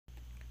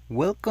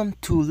Welcome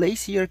to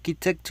Lazy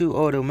Arquitecto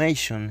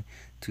Automation.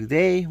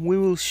 Today we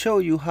will show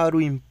you how to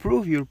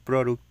improve your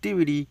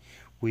productivity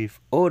with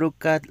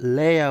AutoCAD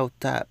layout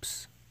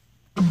tabs.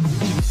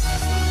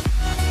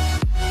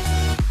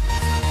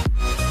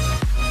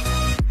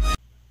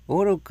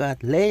 AutoCAD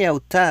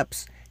layout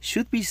tabs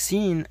should be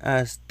seen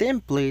as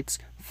templates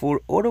for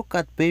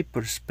AutoCAD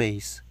paper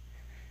space.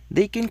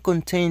 They can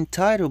contain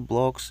title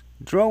blocks,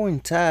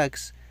 drawing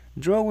tags,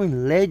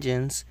 drawing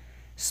legends,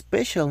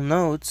 special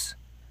notes,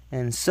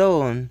 and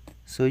so on,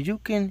 so you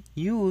can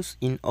use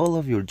in all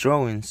of your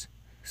drawings.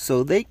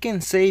 So they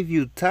can save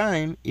you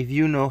time if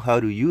you know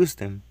how to use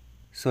them.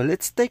 So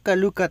let's take a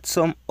look at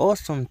some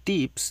awesome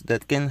tips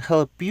that can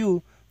help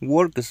you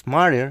work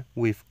smarter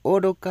with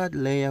AutoCAD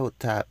layout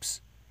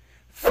tabs.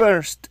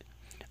 First,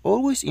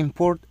 always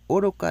import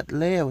AutoCAD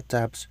layout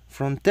tabs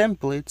from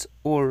templates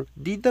or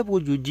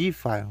DWG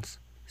files.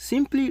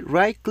 Simply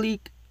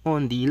right-click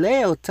on the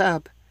layout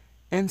tab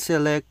and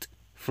select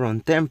from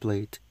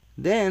template.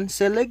 Then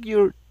select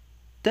your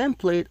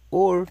template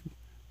or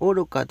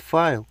AutoCAD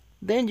file.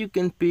 Then you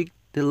can pick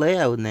the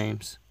layout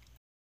names.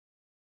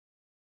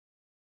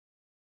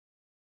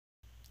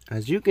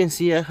 As you can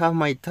see, I have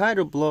my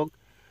title block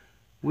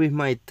with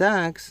my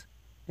tags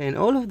and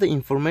all of the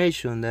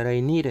information that I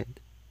needed.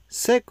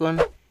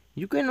 Second,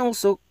 you can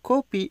also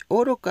copy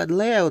AutoCAD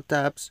layout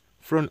tabs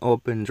from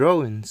open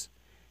drawings.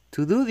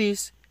 To do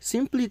this,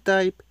 simply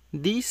type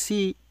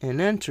DC and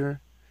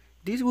enter.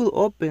 This will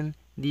open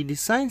the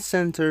Design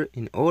Center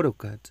in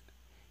AutoCAD.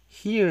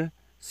 Here,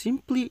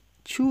 simply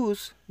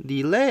choose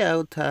the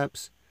layout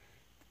tabs,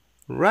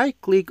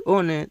 right-click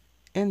on it,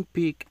 and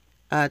pick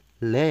Add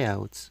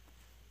Layouts.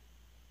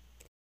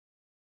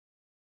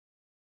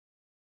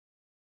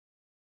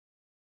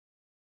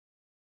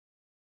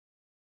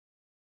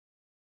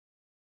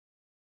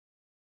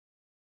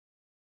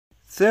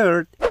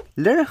 Third,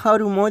 learn how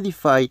to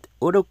modify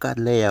AutoCAD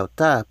layout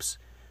tabs.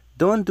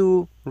 Don't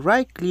do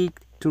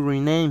right-click to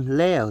rename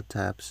layout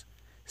tabs.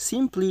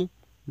 Simply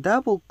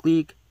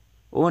double-click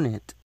on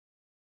it.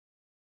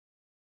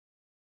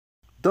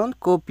 Don't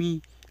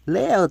copy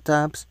layout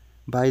tabs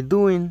by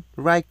doing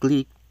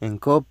right-click and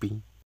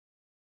copy.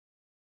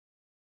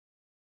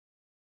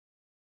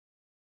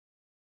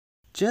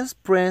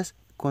 Just press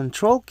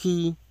Ctrl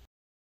key,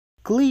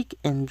 click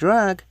and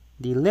drag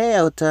the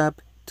layout tab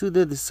to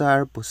the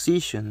desired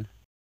position.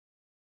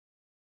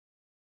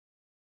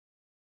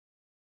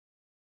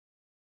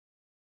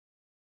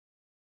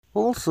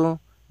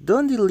 Also,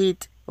 don't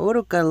delete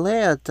AutoCAD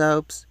layout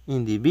tabs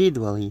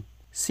individually.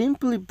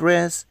 Simply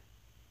press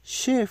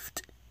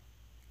Shift,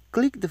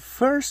 click the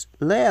first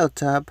layout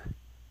tab,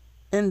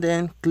 and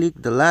then click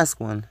the last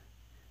one.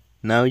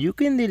 Now you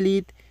can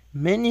delete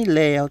many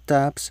layout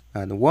tabs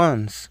at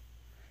once.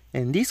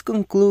 And this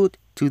concludes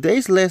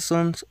today's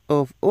lessons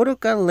of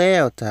AutoCAD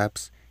layout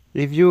tabs.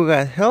 If you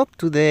got help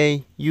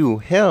today, you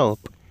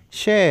help.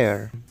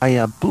 Share. I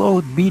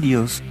upload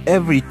videos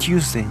every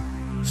Tuesday,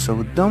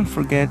 so don't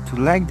forget to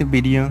like the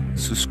video,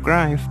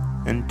 subscribe,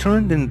 and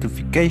turn the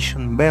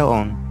notification bell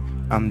on.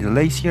 I'm the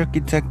Lazy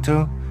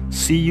Arquitecto.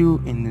 See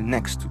you in the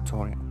next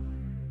tutorial.